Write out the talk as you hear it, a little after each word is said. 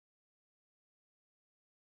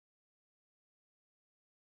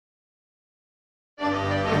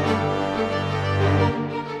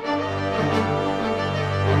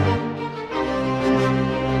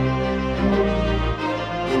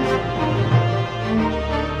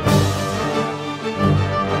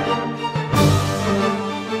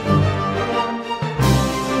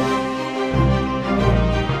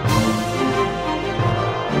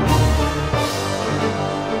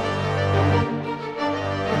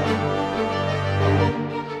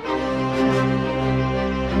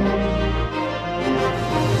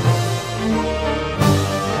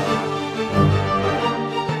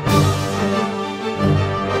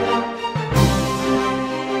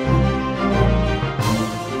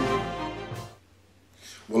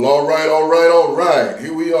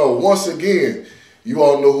once again, you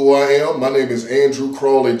all know who I am. My name is Andrew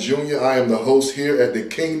Crawley Jr. I am the host here at the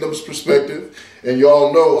Kingdom's Perspective. And you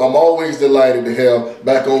all know I'm always delighted to have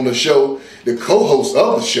back on the show the co-host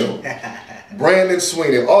of the show, Brandon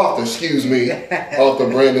Sweeney, Arthur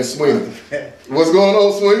Brandon Sweeney. What's going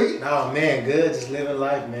on, Sweeney? Oh man, good. Just living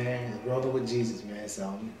life, man. Rolling with Jesus, man.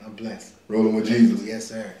 So I'm blessed. Rolling with Jesus. Yes,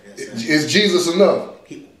 sir. Yes, sir. Is Jesus enough?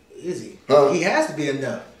 Is he? Huh? He has to be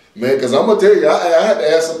enough. Man, because I'm going to tell you, I had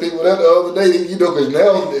to ask some people that the other day, you know, because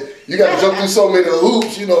now you got to jump through so many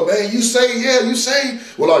hoops, you know, man, you say,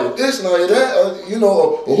 well, are you this and are you that, you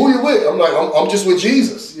know, or who you with? I'm like, I'm just with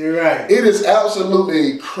Jesus. You're right. It is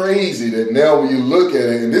absolutely crazy that now when you look at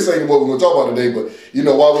it, and this ain't what we're going to talk about today, but, you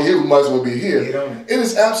know, while we're here, we might as well be here. It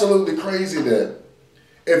is absolutely crazy that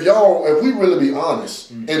if we really be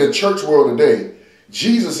honest, in the church world today,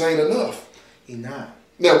 Jesus ain't enough. He's not.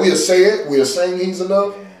 Now, we'll say it, we're saying he's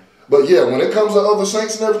enough. Yeah. But yeah, when it comes to other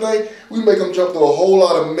saints and everything, we make them jump through a whole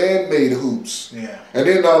lot of man-made hoops. Yeah. And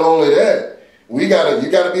then not only that, you gotta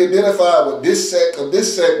be identified with this sect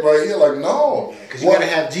right here. Like, no. Because you gotta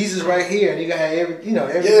have Jesus right here, and you gotta have every. Yeah,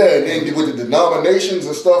 and then with the denominations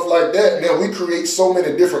and stuff like that, man, we create so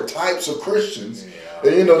many different types of Christians. Yeah.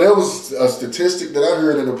 And you know, there was a statistic that I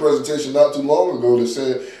heard in a presentation not too long ago that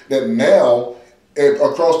said that now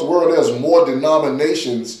across the world there's more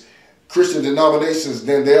denominations, Christian denominations,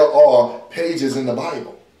 than there are pages in the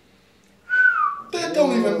Bible. That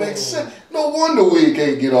don't even make sense. No wonder we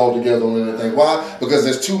can't get all together on anything. Why? Because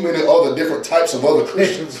there's too many other different types of other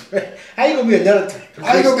Christians. How you gonna be another type of Christian?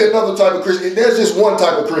 How you gonna be another type of Christian? There's just one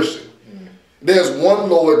type of Christian. There's one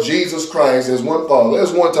Lord Jesus Christ. There's one Father.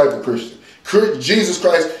 There's one type of Christian. Jesus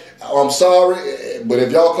Christ. I'm sorry, but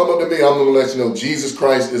if y'all come up to me, I'm gonna let you know Jesus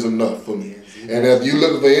Christ is enough for me. And if you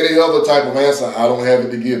look for any other type of answer, I don't have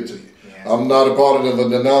it to give to you. I'm not a part of a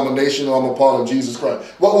denomination, or I'm a part of Jesus Christ.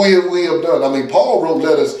 What we have done, I mean, Paul wrote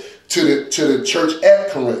letters to the church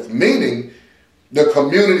at Corinth, meaning the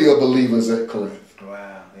community of believers at Corinth.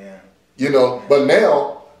 Wow, yeah. You know, but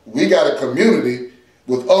now we got a community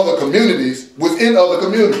with other communities within other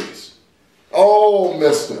communities. All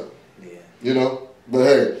messed up. Yeah. You know, but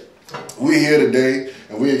hey, we're here today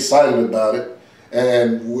and we're excited about it.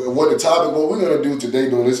 And what we're going to do today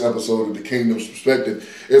during this episode of the Kingdom's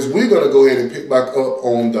Perspective is we're going to go ahead and pick back up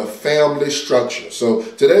on the family structure. So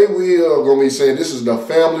today we are going to be saying this is the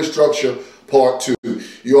family structure part 2.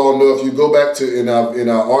 You all know if you go back to in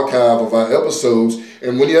our archive of our episodes,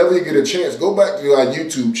 and whenever you get a chance, go back to our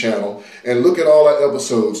YouTube channel and look at all our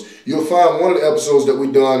episodes. You'll find one of the episodes that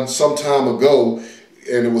we done some time ago,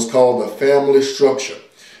 and it was called the family structure.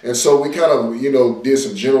 And so we kind of, you know, did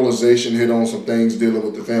some generalization, hit on some things dealing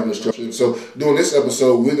with the family structure. And so during this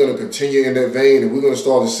episode, we're going to continue in that vein, and we're going to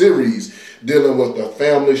start a series dealing with the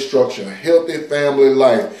family structure, healthy family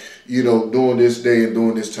life, you know, during this day and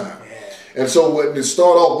during this time. And so to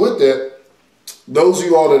start off with that, those of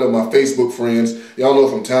you all that are my Facebook friends, y'all know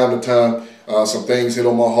from time to time, some things hit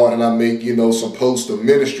on my heart, and I make, you know, some posts of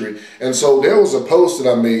ministry. And so there was a post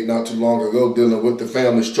that I made not too long ago dealing with the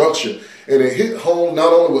family structure. And it hit home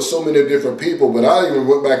not only with so many different people, but I even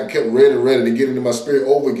went back and kept ready to get into my spirit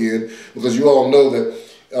over again, because you all know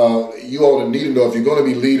that you all need to know if you're going to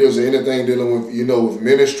be leaders or anything dealing with, you know, with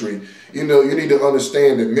ministry, you know, you need to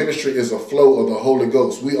understand that ministry is a flow of the Holy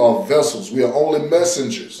Ghost. We are vessels. We are only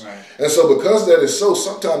messengers. Right. And so because that is so,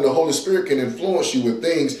 sometimes the Holy Spirit can influence you with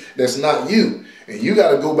things that's not you. And you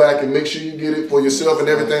got to go back and make sure you get it for yourself and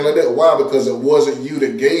everything like that. Why? Because it wasn't you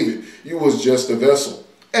that gave it. You was just a vessel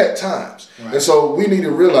at times. Right. And so we need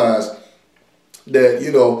to realize that,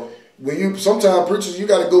 you know, sometimes preachers, you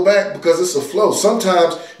got to go back because it's a flow.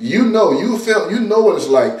 Sometimes you know what it's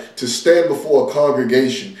like to stand before a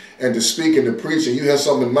congregation and to speak and to preach, and you have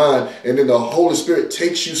something in mind, and then the Holy Spirit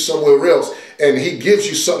takes you somewhere else and he gives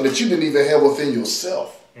you something that you didn't even have within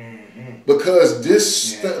yourself. Mm-hmm. Because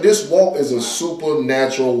this walk is a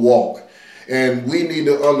supernatural walk, and we need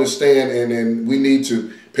to understand, and we need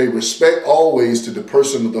to pay respect always to the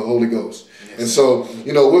person of the Holy Ghost. Yes. And so,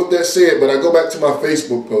 you know, with that said, but I go back to my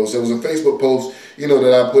Facebook post. There was a Facebook post, you know,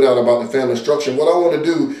 that I put out about the family structure. What I want to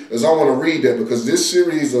do is I want to read that, because this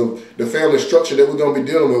series of the family structure that we're going to be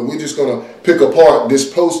dealing with, we're just going to pick apart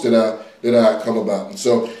this post that I come about. And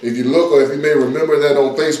so if you look, or if you may remember that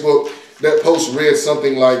on Facebook, that post read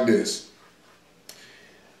something like this.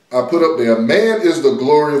 I put up there, man is the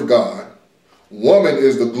glory of God. Woman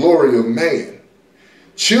is the glory of man.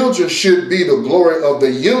 Children should be the glory of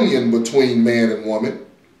the union between man and woman.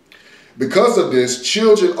 Because of this,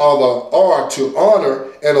 children are to honor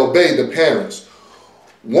and obey the parents.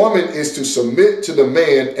 Woman is to submit to the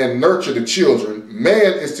man and nurture the children.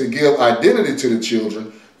 Man is to give identity to the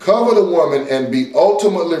children, cover the woman, and be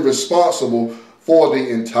ultimately responsible for the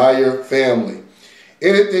entire family.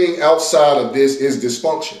 Anything outside of this is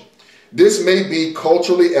dysfunction. This may be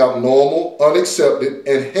culturally abnormal, unaccepted,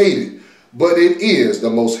 and hated, but it is the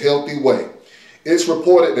most healthy way. It's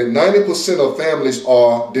reported that 90% of families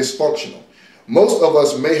are dysfunctional. Most of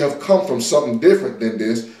us may have come from something different than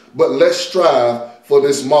this, but let's strive for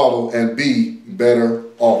this model and be better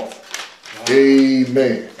off. Wow.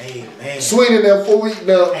 Amen. Amen. Sweetie, now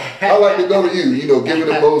I like to go to you. You know, given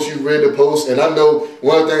the post, you read the post, and I know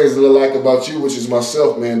one of the things that I like about you, which is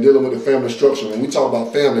myself, man, dealing with the family structure. When we talk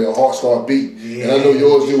about family, a heart start beating. Yeah. And I know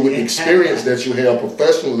yours do with the experience that you have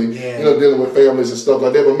professionally, you know, dealing with families and stuff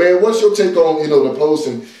like that. But man, what's your take on, you know, the post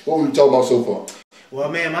and what we've talking about so far? Well,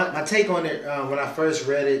 man, my take on it when I first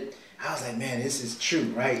read it, I was like, man, this is true,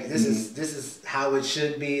 right? This is how it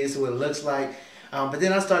should be. This is what it looks like. But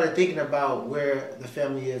then I started thinking about where the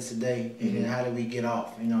family is today, and then how do we get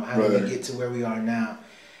off? You know, how do we get to where we are now?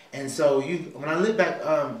 And so when I look back,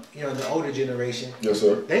 you know, the older generation, yes,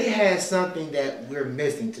 sir, they had something that we're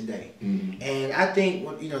missing today. And I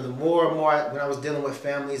think, you know, the more and more when I was dealing with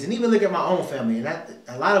families, and even look at my own family, and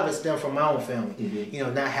a lot of it stemmed from my own family. You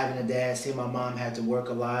know, not having a dad, seeing my mom had to work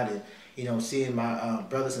a lot, and you know, seeing my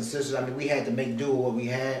brothers and sisters. I mean, we had to make do with what we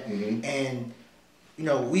had, and you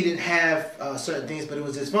know, we didn't have certain things, but it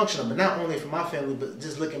was dysfunctional. But not only for my family, but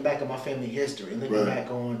just looking back at my family history and looking back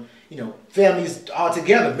on, you know, families all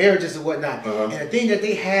together, marriages and whatnot. And the thing that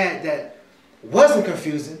they had that wasn't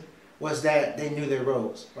confusing was that they knew their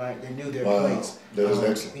roles, right? They knew their place. That is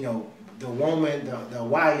excellent. You know, the woman, the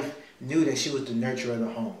wife knew that she was the nurturer of the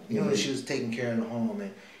home. Knew that she was taking care of the home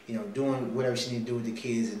and, you know, doing whatever she needed to do with the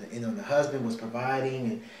kids. And, you know, the husband was providing,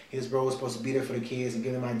 and his role was supposed to be there for the kids and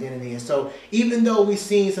give them identity. And so even though we've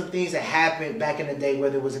seen some things that happened back in the day,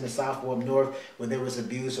 whether it was in the South or up North, where there was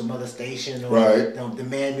abuse or molestation or the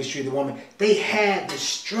man mistreated the woman, they had the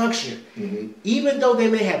structure. Even though they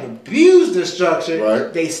may have abused the structure,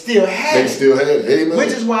 they still had it. Amen. Which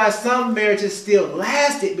is why some marriages still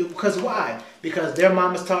lasted. Because why? Because their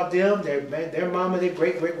mamas taught them, their mama, their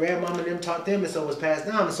great-great-grandmama, them taught them, and so it was passed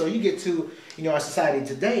down. And so you get to, you know, our society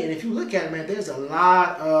today, and if you look at it, man, there's a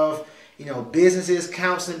lot of, you know, businesses,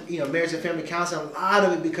 counseling, you know, marriage and family counseling, a lot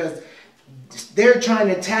of it because they're trying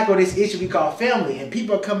to tackle this issue we call family, and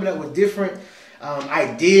people are coming up with different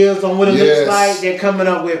ideas on what it looks like. They're coming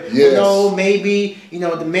up with, you know, maybe, you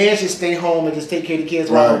know, the man should stay home and just take care of the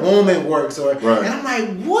kids while the woman works, or and I'm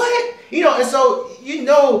like, what? You know, and so you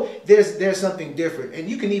know there's something different, and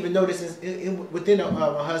you can even notice within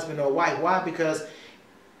a husband or a wife. Why? Because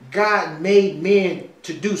God made men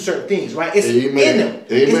to do certain things, right? It's in them.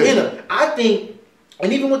 It's in them. I think,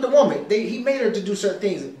 and even with the woman, He made her to do certain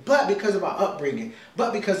things, but because of our upbringing,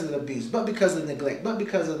 but because of the abuse, but because of the neglect, but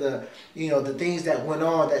because of the, you know, the things that went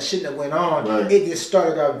on that shouldn't have went on, it just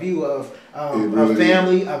started our view of a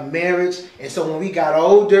family, of marriage. And so when we got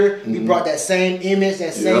older, we brought that same image,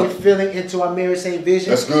 that same feeling into our marriage, same vision.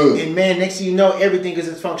 That's good. And man, next thing you know, everything is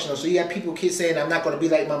dysfunctional. So you got people, kids saying, I'm not going to be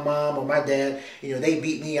like my mom or my dad. You know, they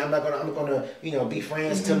beat me. I'm going to, you know, be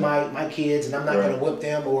friends to my kids, and I'm not going to whip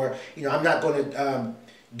them, or, you know, I'm not going to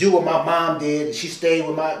do what my mom did. She stayed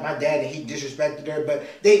with my dad and he disrespected her, but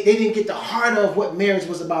they didn't get the heart of what marriage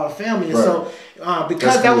was about, a family. And so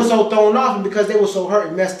because that was so thrown off, and because they were so hurt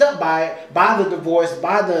and messed up by it, by the divorce,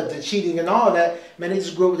 by the cheating and all that, man, they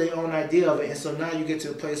just grew up with their own idea of it. And so now you get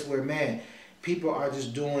to a place where, man, people are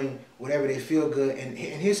just doing whatever they feel good. And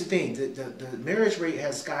here's the thing, the marriage rate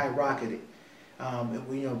has skyrocketed.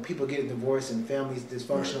 You know, people getting divorced and families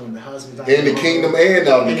dysfunctional, and the husbands out in the kingdom and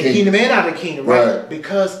out of the kingdom. And out of the kingdom, right?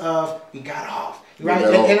 Because of we got off, right?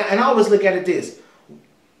 And I always look at it this,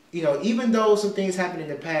 you know, even though some things happened in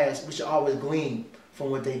the past, we should always glean from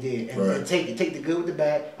what they did and take the good with the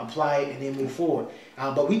bad, apply it, and then move forward.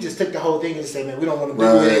 But we just took the whole thing and say, man, we don't want to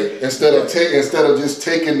do it. Instead of just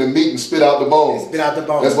taking the meat and spit out the bones. Spit out the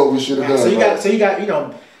bones. That's what we should have done. So you got you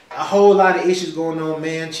know, a whole lot of issues going on,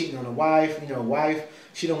 man cheating on a wife, you know, wife,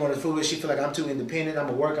 she don't want to fool it. She feel like I'm too independent, I'm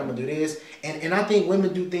gonna work, I'm gonna do this. And I think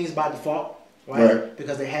women do things by default, right?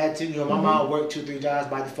 Because they had to. You know, my mom worked 2-3 jobs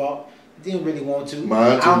by default. Didn't really want to.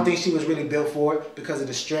 I don't think she was really built for it because of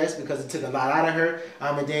the stress, because it took a lot out of her.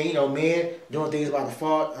 And then, you know, men doing things by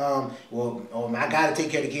default. I gotta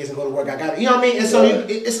take care of the kids and go to work. I gotta, you know what I mean? And so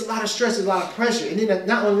it's a lot of stress, it's a lot of pressure. And then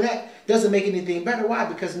not only that, doesn't make anything better. Why?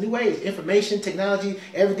 Because new age, information, technology,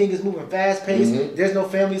 everything is moving fast paced. There's no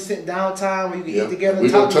family sitting down time where you can eat together. We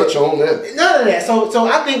don't touch on that. None of that. So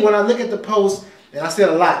I think when I look at the post, And I said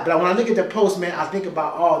a lot, but when I look at the post, man, I think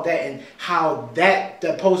about all that and how that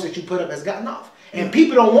post that you put up has gotten off. And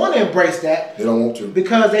people don't want to embrace that. They don't want to.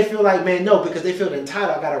 Because they feel like, man, no, because they feel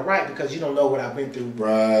entitled. I got it right because you don't know what I've been through.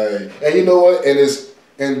 Right. And you know what?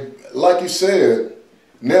 And like you said,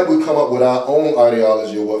 now we come up with our own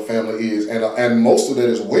ideology of what family is. And most of that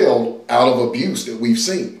is welled out of abuse that we've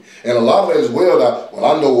seen. And a lot of that is welled out, well,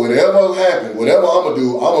 I know whatever happened, whatever I'm going to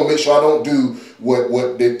do, I'm going to make sure I don't do what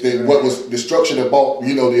was the structure that brought,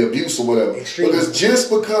 the abuse or whatever. Extreme. Because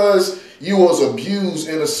just because you was abused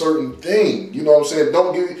in a certain thing, you know what I'm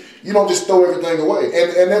saying, you don't just throw everything away.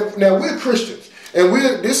 And now we're Christians. And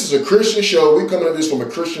this is a Christian show. We're coming at this from a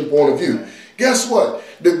Christian point of view. Guess what?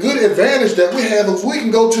 The good advantage that we have is we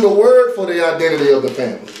can go to the word for the identity of the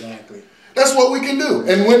family. Exactly. That's what we can do.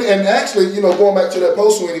 And actually, going back to that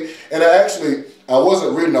post, Sweeney, and I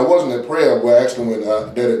wasn't reading, I wasn't in prayer, but actually when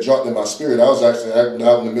that it dropped in my spirit, I was actually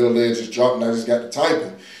out in the middle there, just dropping, I just got to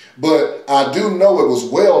typing. But I do know it was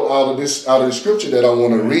welled out of the scripture that I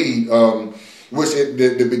want to read, which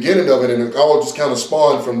the beginning of it, and it all just kind of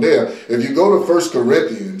spawned from there. If you go to 1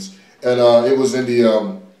 Corinthians, and it was in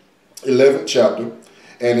the 11th chapter,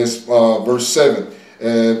 and it's verse 7.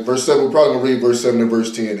 And verse 7, we're probably going to read verse 7 and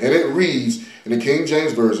verse 10. And it reads in the King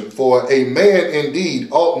James Version, "For a man indeed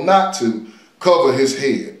ought not to cover his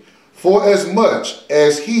head, for as much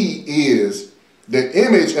as he is the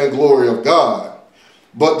image and glory of God,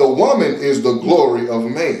 but the woman is the glory of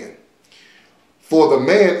man. For the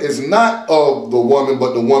man is not of the woman,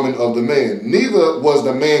 but the woman of the man. Neither was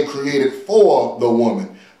the man created for the woman,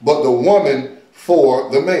 but the woman for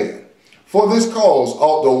the man. For this cause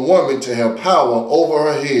ought the woman to have power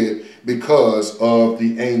over her head because of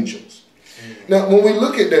the angels." Now, when we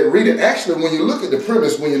look at that reading, actually, when you look at the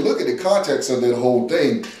premise, when you look at the context of that whole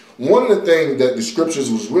thing, one of the things that the scriptures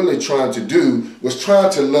was really trying to do was trying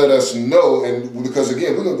to let us know, and because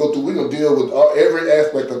again, we're going to deal with every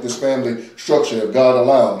aspect of this family structure if God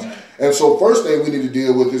allows. And so first thing we need to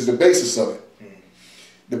deal with is the basis of it.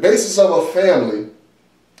 The basis of a family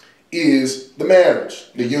is the marriage,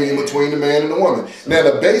 the union between the man and the woman. Now,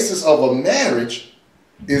 the basis of a marriage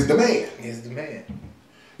is the man. Is the man.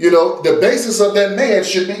 The basis of that man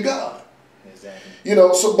should be God. Exactly.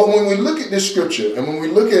 But when we look at this scripture and when we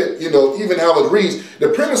look at, even how it reads, the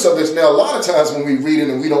premise of this, now a lot of times when we read it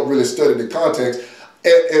and we don't really study the context,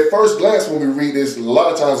 at first glance when we read this, a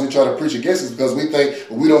lot of times we try to preach against it because we think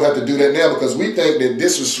we don't have to do that now because we think that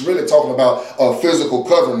this is really talking about a physical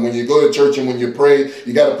covering. When you go to church and when you pray,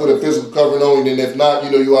 you got to put a physical covering on, and if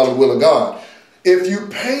not, you're out of the will of God. If you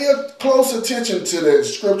pay a close attention to that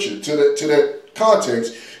scripture, to that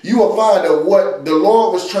context, you will find that what the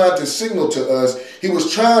Lord was trying to signal to us, he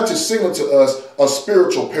was trying to signal to us a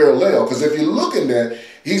spiritual parallel. Because if you look in that,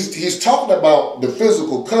 he's talking about the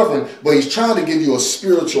physical covering, but he's trying to give you a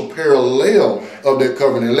spiritual parallel of that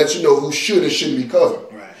covering and let you know who should and shouldn't be covered.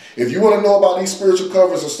 Right. If you want to know about these spiritual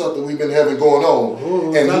coverings and stuff that we've been having going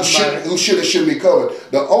on, and who should and shouldn't be covered,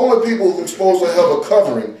 the only people who are supposed to have a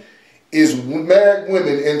covering is married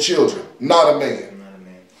women and children, not a man.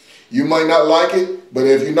 You might not like it, but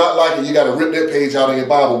if you not like it, you got to rip that page out of your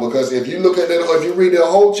Bible, because if you look at it, or if you read the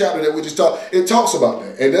whole chapter that we just talked, it talks about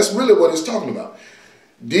that. And that's really what it's talking about.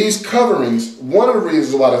 These coverings, one of the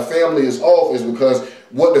reasons why the family is off is because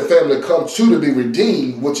what the family comes to be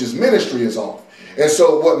redeemed, which is ministry, is off. And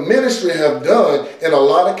so what ministry have done in a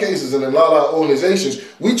lot of cases and in a lot of our organizations,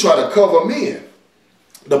 we try to cover men.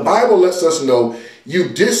 The Bible lets us know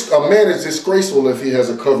a man is disgraceful if he has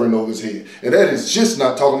a covering over his head. And that is just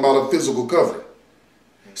not talking about a physical covering.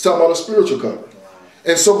 It's talking about a spiritual covering.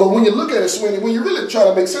 And so, but when you look at it, Sweeney, when you really try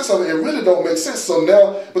to make sense of it, it really don't make sense. So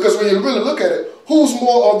now, because when you really look at it, who's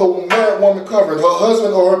more of the married woman covering, her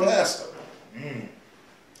husband or her pastor?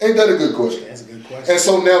 Ain't that a good question? That's a good question. And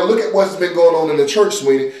so now look at what's been going on in the church,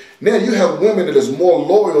 Sweeney. Now you have women that is more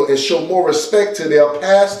loyal and show more respect to their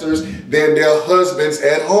pastors than their husbands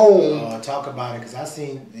at home. Talk about it, because I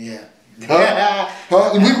seen, yeah. We're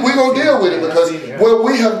going to deal with it because where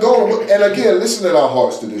we have gone, and again, listen to our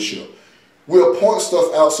hearts to this show. We'll point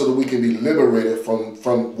stuff out so that we can be liberated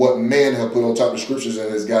from what man have put on top of scriptures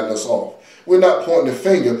and has gotten us off. We're not pointing the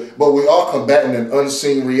finger, but we are combating an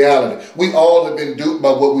unseen reality. We all have been duped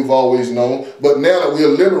by what we've always known, but now that we are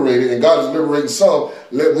liberated, and God is liberating some,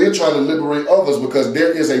 we're trying to liberate others, because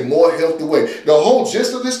there is a more healthy way. The whole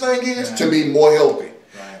gist of this thing is to be more healthy.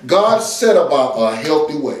 God set about a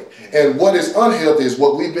healthy way. And what is unhealthy is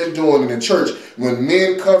what we've been doing in the church when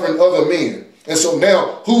men covering other men. And so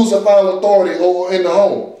now, who's the final authority over in the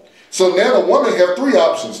home? So now the woman have three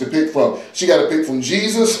options to pick from. She got to pick from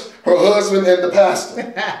Jesus, her husband, and the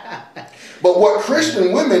pastor. But what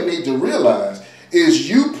Christian women need to realize is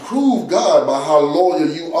you prove God by how loyal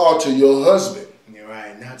you are to your husband. You're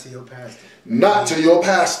right, not to your pastor. Not to your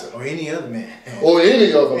pastor. Or any other man. Or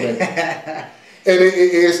any other man. And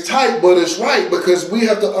it's tight, but it's right, because we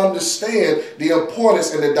have to understand the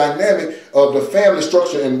importance and the dynamic of the family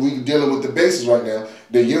structure, and we dealing with the basis right now,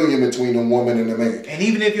 the union between the woman and the man. And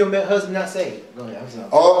even if your husband not saved, go ahead. I'm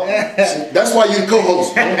sorry. See, that's why you the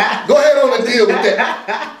co-host. Go ahead on and deal with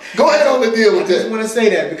that. Go ahead on and deal with that. I just want to say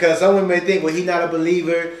that because someone may think, well, he's not a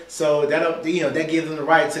believer, so that that gives them the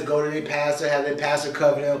right to go to their pastor, have their pastor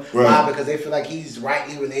cover them. Right. Why? Because they feel like he's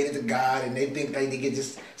rightly related to God, and they think like they get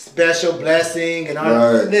this special blessing and all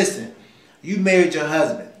that. Listen, you married your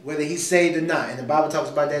husband, whether he's saved or not, and the Bible talks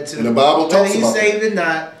about that too. And the Bible talks about whether he's saved or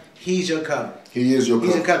not, he's your cover. He is your cover.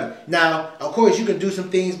 He's your cover. Now, of course, you can do some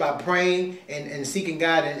things by praying and seeking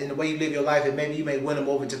God in the way you live your life, and maybe you may win him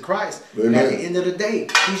over to Christ. Amen. But at the end of the day,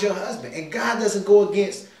 he's your husband. And God doesn't go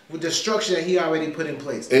against with the structure that he already put in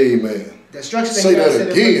place. Amen. The structure that Say he that already set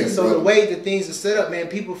in again, place. So brother. the way that things are set up, man,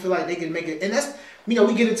 people feel like they can make it. And that's, we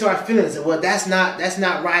get into our feelings. And, well, that's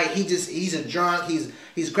not right. He's a drunk.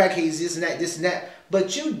 He's crack. He's this and that.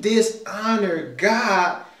 But you dishonor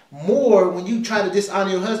God more when you try to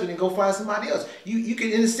dishonor your husband and go find somebody else. You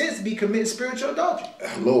can, in a sense, be committing spiritual adultery.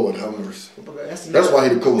 Lord have mercy. That's why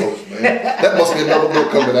he the co-host, man. That must be another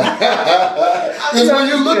book coming out. Because when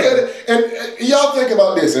you look at it, and y'all think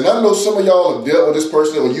about this, and I know some of y'all have dealt with this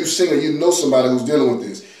person, or you sing, or you know somebody who's dealing with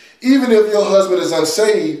this. Even if your husband is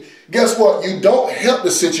unsaved, guess what? You don't help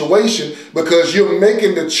the situation because you're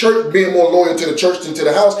making the church being more loyal to the church than to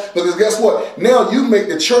the house. Because guess what? Now you make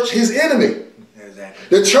the church his enemy.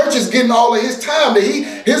 The church is getting all of his time.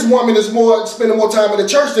 His woman is spending more time in the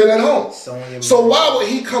church than at home. So why would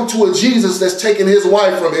he come to a Jesus that's taking his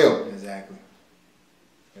wife from him? Exactly.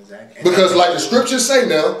 Because like the scriptures say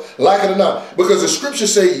now, like it or not, because the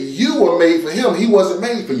scriptures say you were made for him. He wasn't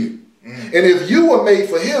made for you. And if you were made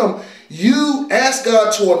for him, you ask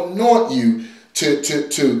God to anoint you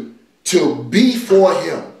to be for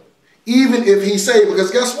him, even if he saved.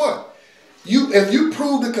 Because guess what? If you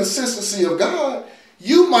prove the consistency of God,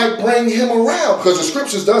 you might bring him around, because the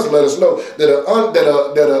scriptures does let us know that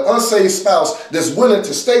an unsaved spouse that's willing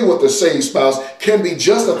to stay with a saved spouse can be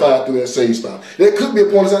justified through that saved spouse. There could be a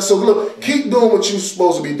point of that. So look, keep doing what you're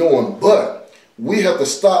supposed to be doing, but we have to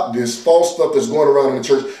stop this false stuff that's going around in the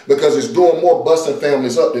church, because it's doing more busting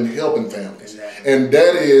families up than helping families. Exactly. And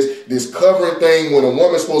that is this covering thing when a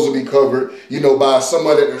woman's supposed to be covered, by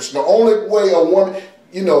somebody. That's the only way a woman,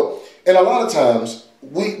 and a lot of times,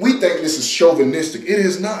 we think this is chauvinistic. It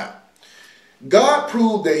is not. God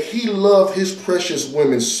proved that he loved his precious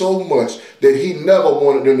women so much that he never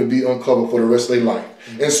wanted them to be uncovered for the rest of their life.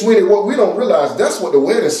 And Sweeney, what we don't realize, that's what the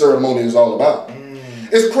wedding ceremony is all about.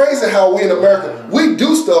 It's crazy how we in America, we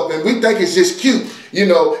do stuff and we think it's just cute,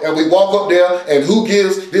 and we walk up there and who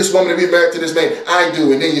gives this woman to be married to this man? I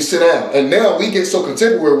do. And then you sit down. And now we get so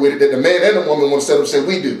contemporary with it that the man and the woman want to set up and say,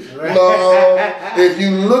 we do. Right. No, if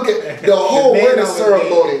you look at the whole wedding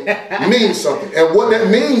ceremony means something. And what that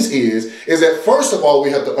means is that first of all, we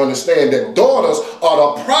have to understand that daughters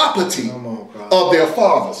are the property of their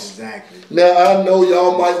fathers. Exactly. Now, I know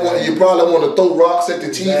y'all you probably want to throw rocks at the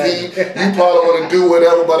TV. You probably want to do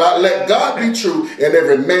whatever, but I let God be true and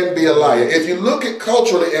every man be a liar. If you look at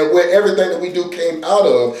culturally and where everything that we do came out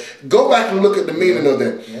of, go back and look at the meaning of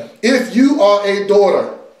that. Yep. If you are a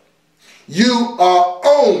daughter, you are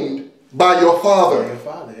owned by your father.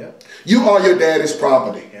 You are your daddy's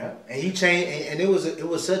property. Yeah. And you change, and it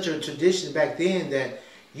was such a tradition back then that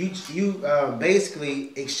you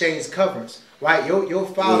basically exchanged covers. Right, your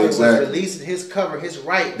father was releasing his cover, his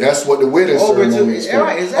right. That's what the wedding ceremony is for.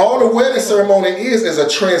 Right, exactly. All the wedding ceremony is a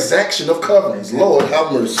transaction of coverings. Lord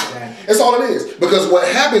have mercy. Exactly. That's all it is. Because what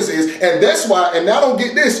happens is, and that's why, and I don't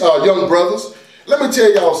get this, young brothers. Let me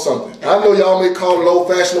tell y'all something. I know y'all may call it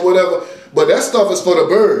old-fashioned or whatever, but that stuff is for the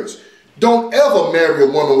birds. Don't ever marry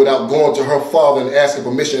a woman without going to her father and asking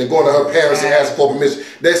permission, and going to her parents and asking for permission.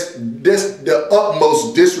 That's the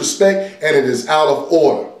utmost disrespect, and it is out of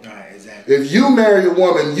order. If you marry a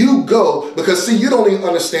woman, you go, because see, you don't even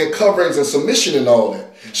understand coverings and submission and all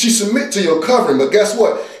that. She submit to your covering, but guess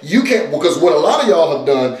what? You can't, because what a lot of y'all have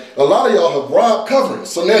done, a lot of y'all have robbed coverings.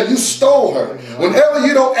 So now you stole her. Whenever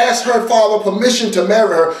you don't ask her father permission to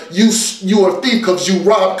marry her, you are a thief because you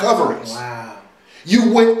robbed coverings. Wow.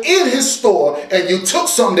 You went in his store and you took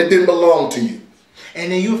something that didn't belong to you.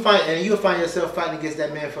 And then you'll find yourself fighting against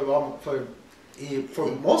that man for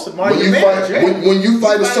for most of my when you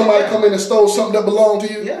fight if somebody come in and stole something that belonged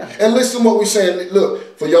to you. Yeah. And listen what we're saying.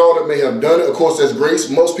 Look, for y'all that may have done it, of course that's grace.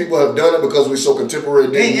 Most people have done it because we're so contemporary.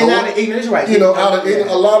 And out of ignorance, right? You know, out of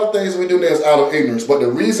ignorance. A lot of things we do now is out of ignorance. But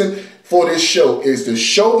the reason for this show is to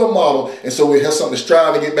show the model, and so we have something to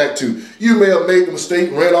strive to get back to. You may have made the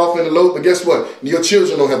mistake, ran off in the loop, but guess what? Your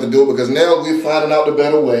children don't have to do it because now we're finding out the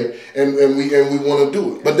better way, and we want to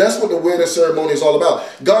do it. But that's what the wedding ceremony is all about.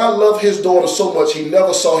 God loved his daughter so much, he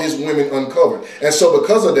never saw his women uncovered. And so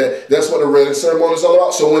because of that, that's what the wedding ceremony is all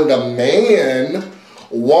about. So when the man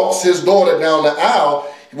walks his daughter down the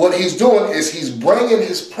aisle, what he's doing is he's bringing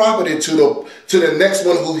his property to the next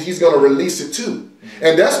one who he's going to release it to.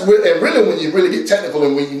 And that's really when you really get technical,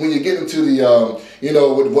 and when you get into the you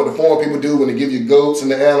know, what the foreign people do when they give you goats and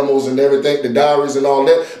the animals and everything, the dowries and all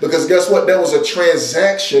that, because guess what? That was a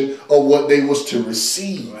transaction of what they was to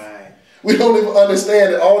receive. Right. We don't even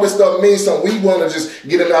understand that all this stuff means something. We want to just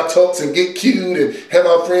get in our tux and get cute and have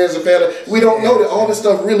our friends and family. We don't know that all this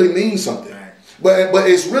stuff really means something. Right. But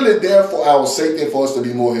it's really there for our safety and for us to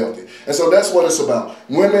be more healthy. And so that's what it's about.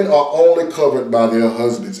 Women are only covered by their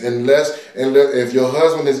husbands. Unless if your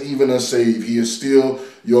husband is even unsaved, he is still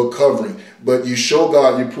your covering. But you show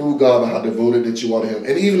God, you prove God by how devoted that you are to him.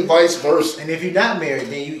 And even vice versa. And if you're not married,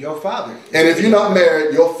 then your father. And if you're not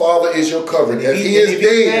married, your father is your covering. If he is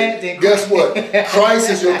dead, guess what? Christ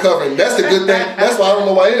is your covering. That's the good thing. That's why I don't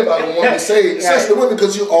know why anybody would want to be saved, especially women,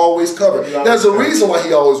 because you always covered. There's a reason why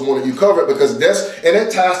he always wanted you covered, because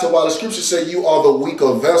that ties to why the scriptures say you are the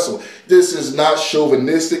weaker vessel. This is not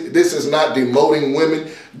chauvinistic. This is not demoting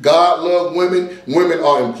women. God loved women. Women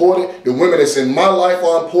are important. The women that's in my life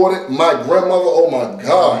are important. My grandmother, oh my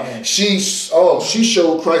God, she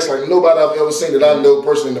showed Christ like nobody I've ever seen that I know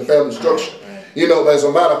personally in the family structure. You know, as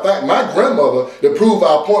a matter of fact, my grandmother, to prove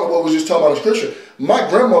our point of what we were just talking about in scripture, my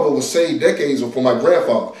grandmother was saved decades before my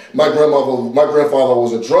grandfather. My grandfather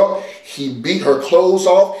was a drunk. He beat her clothes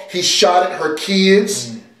off. He shot at her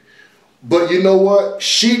kids. But you know what?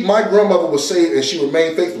 My grandmother was saved and she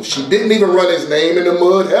remained faithful. She didn't even run his name in the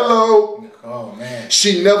mud. Hello. Oh, man.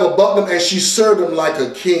 She never bucked him, and she served him like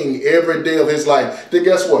a king every day of his life. Then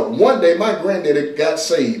guess what? One day my granddaddy got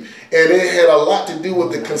saved, and it had a lot to do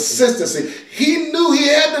with the consistency. He knew, he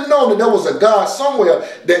had to know that there was a God somewhere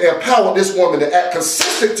that empowered this woman to act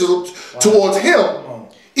consistent towards him,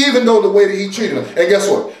 even though the way that he treated her. And guess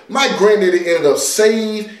what? My granddaddy ended up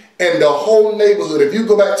saved. And the whole neighborhood, if you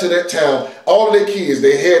go back to that town, all of their kids,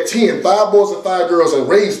 they had 5 boys and 5 girls, and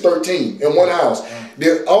raised 13 in one house.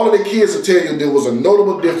 All of the kids will tell you there was a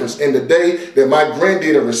notable difference in the day that my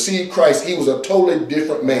granddaddy received Christ. He was a totally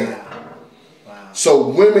different man. Wow. So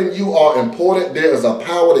women, you are important. There is a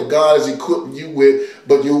power that God has equipped you with,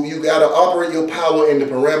 but you got to operate your power in the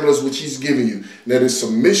parameters which he's given you. That is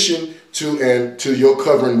submission to your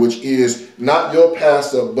covering, which is not your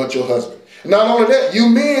pastor, but your husband. Not only that, you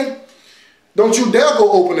men, don't you dare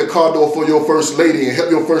go open the car door for your first lady and help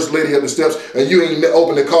your first lady up the steps, and you ain't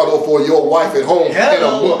open the car door for your wife at home in a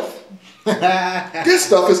month. This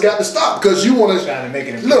stuff has got to stop, because you want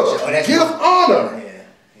to look, give honor.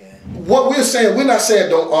 What we're saying, we're not saying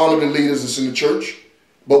don't honor the leaders that's in the church,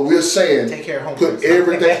 but we're saying take care of home first.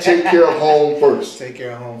 Take care of home first. Take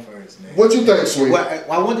care of home first, man. What you think, Sweet? Well,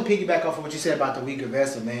 I want to piggyback off of what you said about the weaker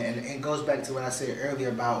vessel, man, and it goes back to what I said earlier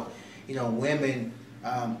about, you know, women,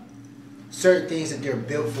 certain things that they're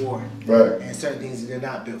built for, right, and certain things that they're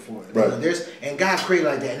not built for. Right. You know, and God created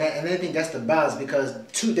like that, and I think that's the balance, because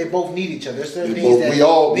they both need each other. There's certain things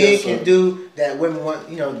that men can do that women want,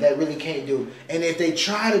 you know, that really can't do. And if they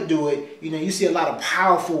try to do it, you know, you see a lot of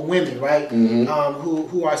powerful women, right,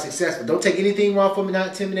 who are successful. Don't take anything wrong from it. Not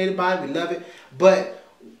intimidated by it. We love it, but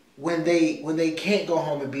when they can't go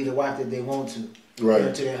home and be the wife that they want to. Right. You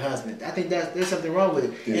know, to their husband, I think there's something wrong with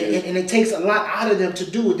it, and it takes a lot out of them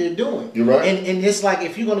to do what they're doing. You're right. And it's like,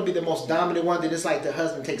 if you're going to be the most dominant one, then it's like the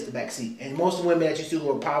husband takes the back seat. And most of the women that you see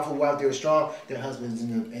who are powerful, who out there strong, their husband is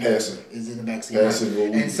in the back seat.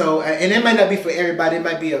 Right? And so, and it might not be for everybody. It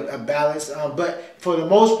might be a balance, but for the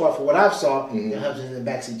most part, for what I've saw, the husband's in the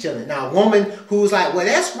back seat chilling. Now, a woman who's like, well,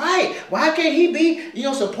 that's right. Why can't he be, you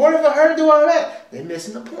know, supportive of her and do all that? They're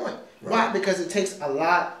missing the point. Right. Why? Because it takes a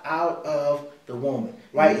lot out of the woman,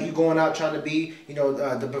 right? You going out trying to be, you know,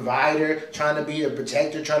 the provider, trying to be a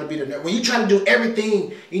protector, trying to be the, when you try to do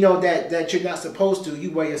everything, you know, that you're not supposed to,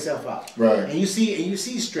 you wear yourself out, right? And you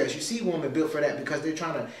see stress. You see women built for that, because they're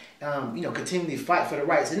trying to, you know, continually fight for the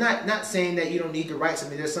rights. And not saying that you don't need the rights. I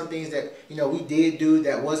mean, there's some things that, you know, we did do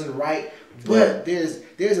that wasn't right. But there's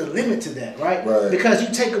a limit to that, right? Because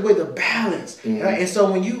you take away the balance, right? And so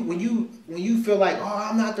when when you feel like, oh,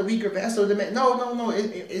 I'm not the weaker vessel, the man. No,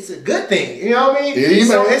 it's a good thing. You know what I mean? Amen.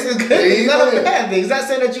 So it's a good thing. It's not a Amen. bad thing. It's not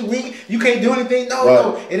saying that you weak, you can't do anything.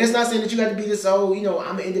 No. And it's not saying that you got to be this, I'm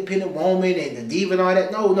an independent woman and the diva and all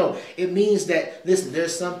that. No. It means that, listen,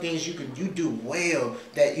 there's some things you do well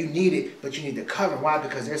that you need it, but you need to cover. Why?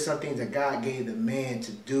 Because there's some things that God gave the man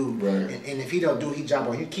to do. Right. And if he don't do his job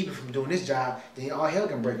or you keep him from doing his job, then all hell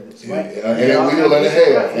can break loose. Yeah. Right? And we will in the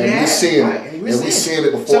hell. And we seeing it. And we seeing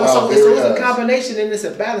it before our very eyes. It's a combination and it's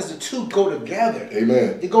a balance. The two go together.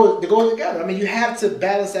 Amen. They go together. I mean, you have to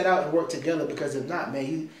balance that out and work together, because if not,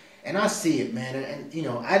 man, and I see it, man. And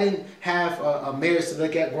I didn't have a marriage to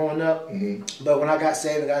look at growing up, but when I got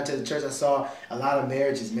saved and got into the church, I saw a lot of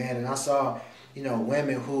marriages, man, and I saw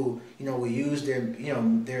women who will use their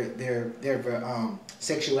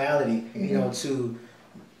sexuality,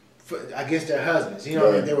 against their husbands.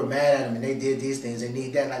 Right. They were mad at them and they did these things. They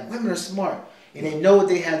need that. Like, women are smart. And they know what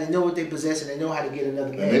they have, they know what they possess, and they know how to get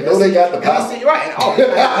another man. And they know they got the power. Right. Oh, they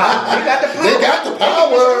got the power. They got the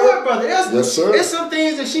power. Brother. Yes, sir. There's some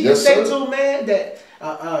things that she can say to a man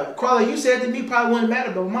that, Crawley, you said to me probably wouldn't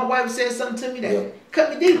matter, but when my wife said something to me that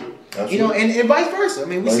cut me deep. Absolutely. And vice versa. I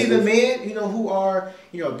mean, we see the men, who are,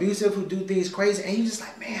 abusive, who do things crazy, and you just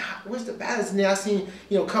like, man, where's the balance? And then I seen,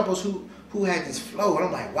 couples who had this flow, and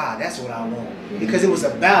I'm like, wow, that's what I want. Because it was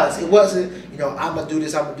a balance. It wasn't, I'm going to do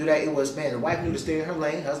this, I'm going to do that. It was, man, the wife knew to stay in her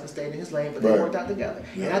lane, husband stayed in his lane, but they worked out together.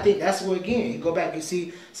 Yeah. And I think that's where, again, you go back, you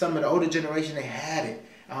see some of the older generation, they had it,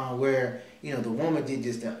 where, the woman did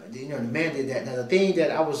this, the man did that. Now, the thing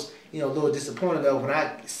that I was, a little disappointed of, when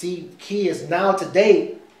I see kids now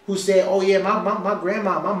today who said, oh, yeah, my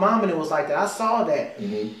grandma, my mom, and it was like that. I saw that.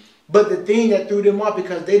 But the thing that threw them off,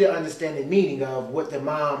 because they didn't understand the meaning of how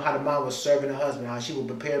the mom was serving the husband, how she would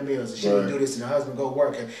prepare meals, and she would do this, and the husband go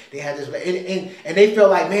work, and they had this, and they felt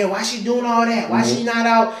like, man, why she doing all that? Why she not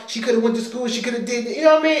out? She could have went to school, she could have did, you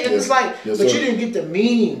know what I mean? And it's like, but you didn't get the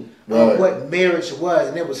meaning of what marriage was,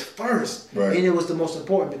 and it was first, and it was the most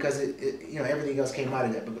important, because everything else came out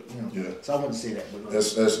of that. But so I wanted to say that.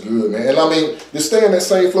 That's good, man. And I mean, to stay in that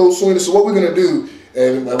same flow, Sweeney. So what we're gonna do,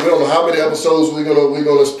 and we don't know how many episodes we're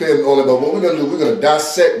gonna spend on it, but what we're gonna do, we're gonna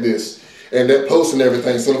dissect this and that post and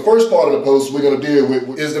everything. So the first part of the post we're gonna deal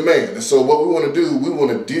with is the man. And so what we want to do, we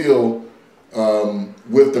want to deal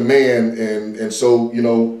with the man, and so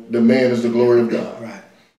the man is the glory of God.